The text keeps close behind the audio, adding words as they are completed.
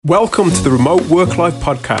Welcome to the Remote Work Life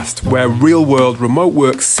podcast, where real-world remote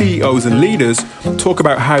work CEOs and leaders talk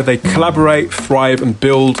about how they collaborate, thrive, and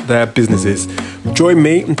build their businesses. Join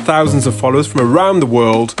me and thousands of followers from around the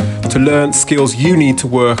world to learn skills you need to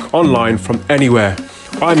work online from anywhere.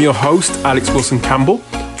 I'm your host, Alex Wilson-Campbell.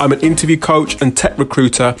 I'm an interview coach and tech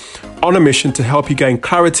recruiter on a mission to help you gain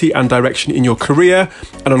clarity and direction in your career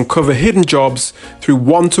and uncover hidden jobs through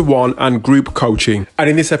one-to-one and group coaching. And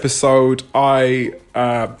in this episode, I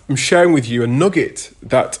am sharing with you a nugget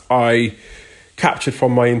that I captured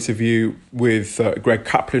from my interview with Greg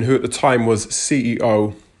Caplan, who at the time was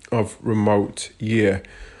CEO of Remote Year.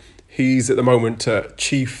 He's at the moment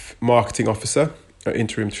Chief Marketing Officer,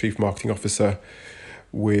 Interim Chief Marketing Officer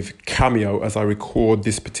with Cameo as I record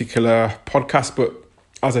this particular podcast. But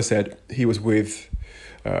as I said, he was with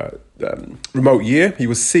Remote Year. He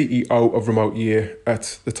was CEO of Remote Year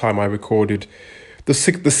at the time I recorded the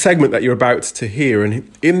segment that you're about to hear. And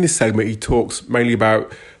in this segment, he talks mainly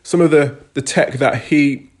about some of the tech that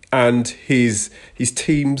he and his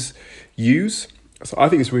teams use. So I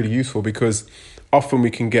think it's really useful because often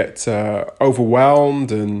we can get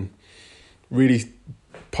overwhelmed and really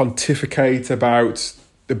pontificate about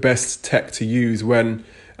the best tech to use when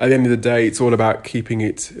at the end of the day, it's all about keeping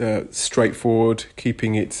it straightforward,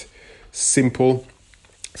 keeping it simple.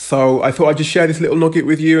 So I thought I'd just share this little nugget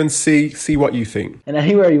with you and see what you think. And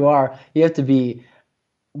anywhere you are, you have to be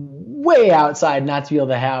way outside not to be able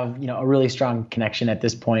to have, a really strong connection at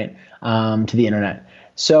this point to the internet.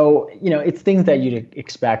 So, it's things that you'd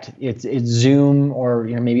expect. It's Zoom or,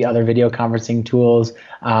 maybe other video conferencing tools.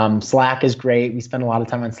 Slack is great. We spend a lot of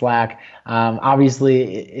time on Slack.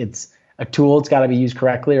 Obviously, it's a tool. It's got to be used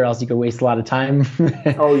correctly, or else you could waste a lot of time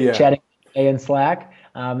chatting in Slack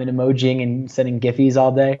and emojiing and sending Giphies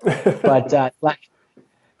all day. But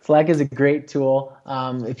Slack is a great tool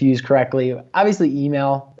if you use correctly. Obviously,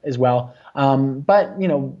 email as well. But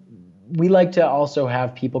we like to also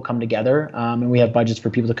have people come together, and we have budgets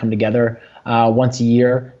for people to come together once a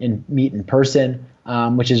year and meet in person,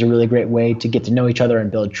 which is a really great way to get to know each other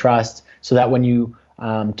and build trust, so that when you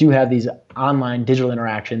do have these online digital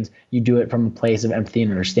interactions, you do it from a place of empathy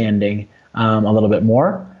and understanding a little bit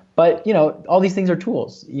more. But, all these things are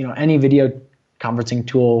tools. Any video conferencing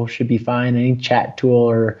tool should be fine. Any chat tool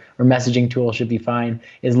or messaging tool should be fine,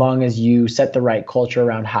 as long as you set the right culture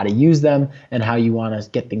around how to use them and how you want to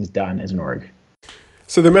get things done as an org.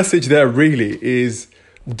 So the message there really is,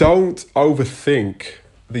 don't overthink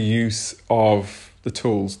the use of the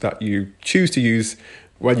tools that you choose to use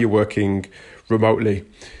when you're working remotely.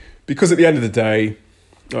 Because at the end of the day,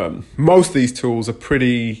 most of these tools are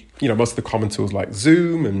pretty, most of the common tools like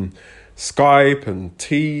Zoom and Skype and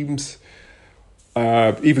Teams,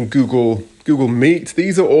 even Google Meet.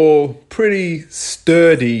 These are all pretty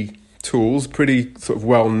sturdy tools, pretty sort of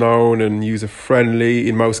well-known and user-friendly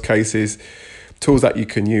in most cases, tools that you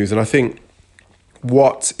can use. And I think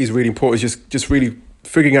what is really important is just really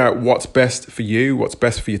figuring out what's best for you, what's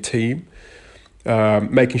best for your team,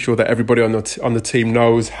 making sure that everybody on the team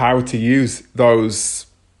knows how to use those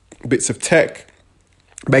bits of tech,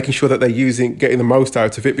 making sure that they're getting the most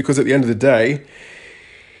out of it, because at the end of the day,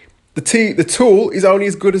 the tool is only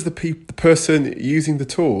as good as the person using the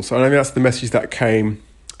tool. So I think that's the message that came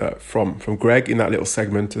from Greg in that little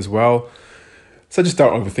segment as well. So just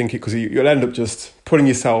don't overthink it, because you'll end up just putting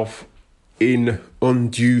yourself in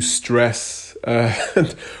undue stress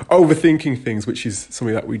and overthinking things, which is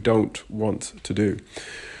something that we don't want to do.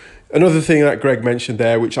 Another thing that Greg mentioned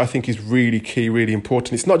there, which I think is really key, really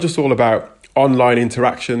important, it's not just all about online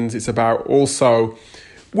interactions, it's about also,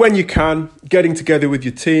 when you can, getting together with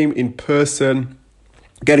your team in person,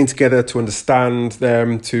 getting together to understand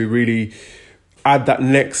them, to really add that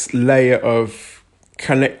next layer of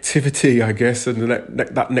connectivity, I guess, and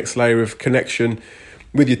that next layer of connection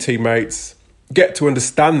with your teammates. Get to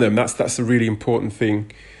understand them. That's a really important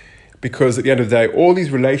thing, because at the end of the day, all these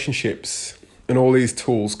relationships and all these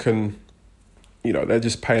tools can, they're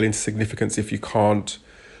just pale into significance if you can't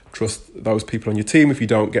trust those people on your team, if you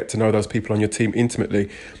don't get to know those people on your team intimately.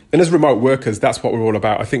 And as remote workers, that's what we're all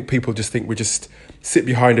about. I think people just think we just sit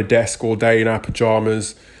behind a desk all day in our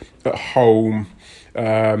pajamas at home.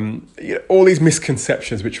 All these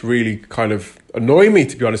misconceptions which really kind of annoy me,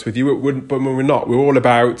 to be honest with you, but when we're not, we're all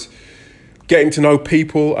about getting to know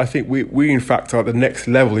people. I think we in fact are at the next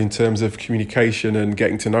level in terms of communication and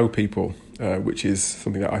getting to know people, which is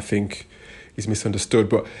something that I think is misunderstood.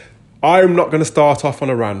 But I'm not going to start off on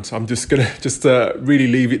a rant. I'm just going to really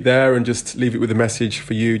leave it there and just leave it with a message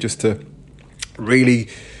for you, just to really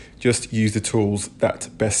just use the tools that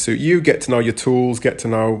best suit you. Get to know your tools, get to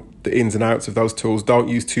know the ins and outs of those tools. Don't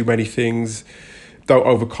use too many things. don't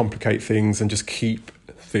overcomplicate things and just keep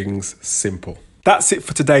things simple. That's it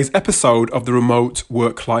for today's episode of the Remote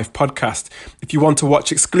Work Life podcast. If you want to watch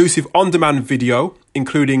exclusive on-demand video,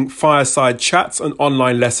 including fireside chats and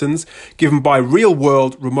online lessons given by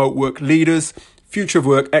real-world remote work leaders, future of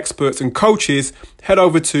work experts and coaches, head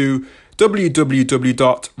over to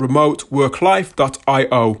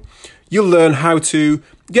www.remoteworklife.io. You'll learn how to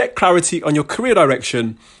get clarity on your career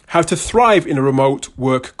direction, how to thrive in a remote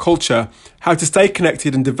work culture, how to stay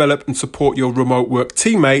connected and develop and support your remote work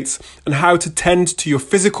teammates, and how to tend to your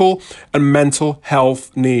physical and mental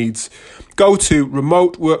health needs. Go to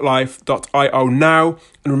remoteworklife.io now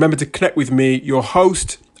and remember to connect with me, your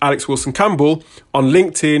host, Alex Wilson Campbell, on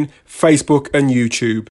LinkedIn, Facebook, and YouTube.